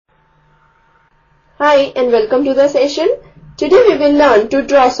Hi and welcome to the session. Today we will learn to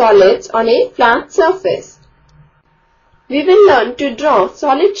draw solids on a flat surface. We will learn to draw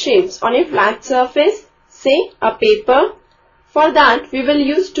solid shapes on a flat surface, say a paper. For that we will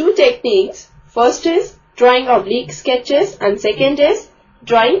use two techniques. First is drawing oblique sketches and second is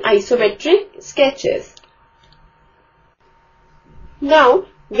drawing isometric sketches. Now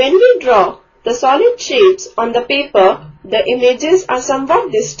when we draw the solid shapes on the paper, the images are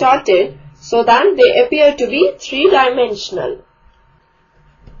somewhat distorted so that they appear to be three-dimensional.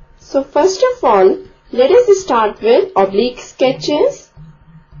 So first of all, let us start with oblique sketches.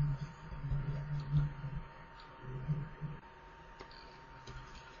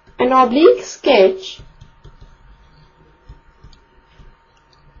 An oblique sketch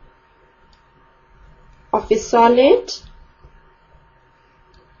of a solid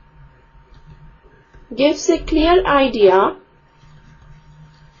gives a clear idea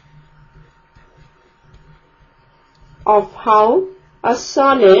of how a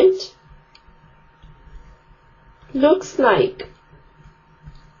solid looks like.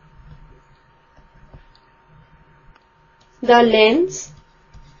 The lengths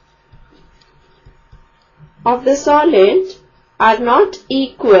of the solid are not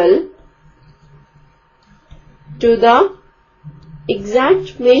equal to the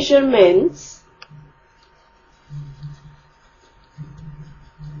exact measurements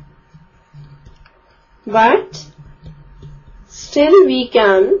but still we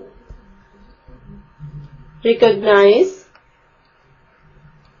can recognize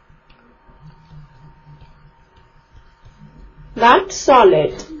that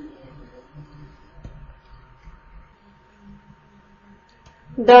solid.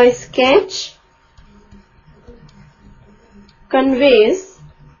 The sketch conveys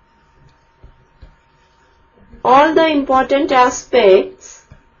all the important aspects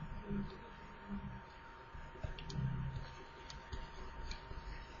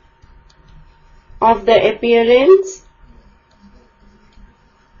of the appearance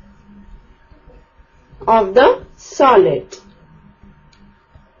of the solid.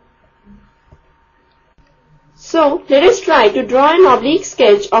 So let us try to draw an oblique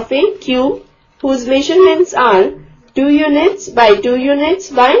sketch of a cube whose measurements are 2 units by 2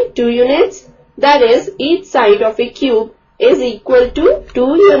 units by 2 units, that is, each side of a cube is equal to 2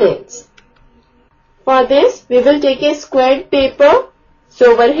 units. For this we will take a squared paper.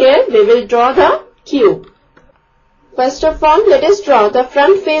 So over here we will draw the cube. First of all, let us draw the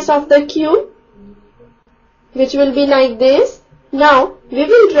front face of the cube, which will be like this. Now we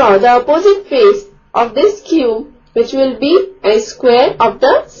will draw the opposite face of this cube, which will be a square of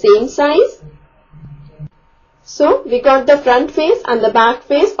the same size. So we got the front face and the back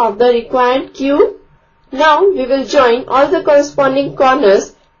face of the required cube. Now we will join all the corresponding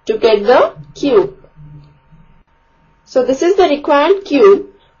corners to get the cube. So this is the required cube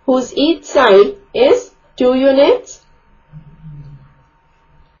whose each side is 2 units.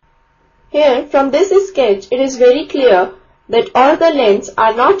 Here from this sketch it is very clear that all the lengths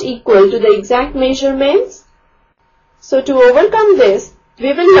are not equal to the exact measurements. So to overcome this,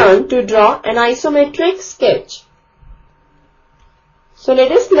 we will learn to draw an isometric sketch. So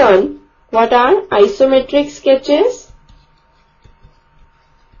let us learn what are isometric sketches.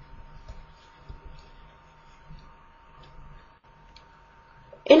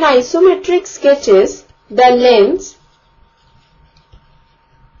 In isometric sketches, the lengths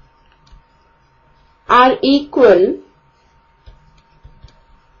are equal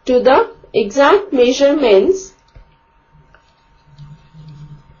to the exact measurements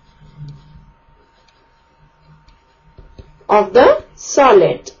of the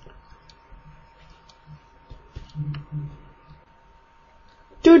solid.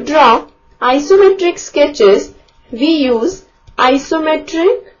 To draw isometric sketches, we use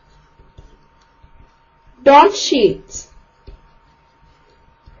isometric dot sheets.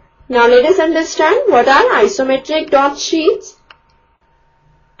 Now let us understand what are isometric dot sheets.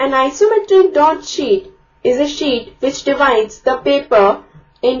 An isometric dot sheet is a sheet which divides the paper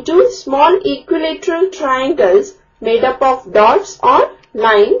into small equilateral triangles made up of dots or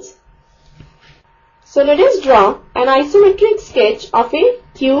lines. So let us draw an isometric sketch of a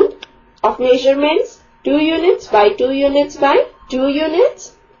cube of measurements 2 units by 2 units by 2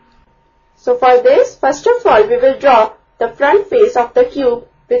 units. So for this, first of all we will draw the front face of the cube,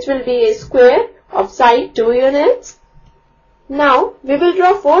 which will be a square of side 2 units. Now we will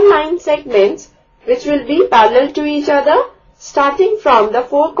draw 4 line segments which will be parallel to each other, starting from the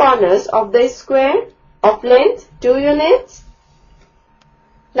 4 corners of the square of length 2 units.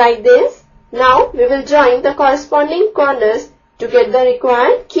 Like this. Now we will join the corresponding corners to get the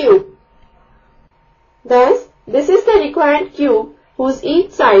required cube. Thus, this is the required cube whose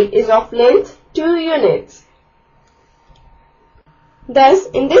each side is of length 2 units. Thus,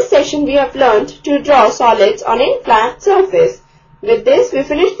 in this session we have learnt to draw solids on a flat surface. With this, we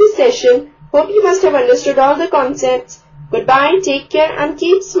finish this session. Hope you must have understood all the concepts. Goodbye, take care and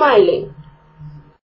keep smiling.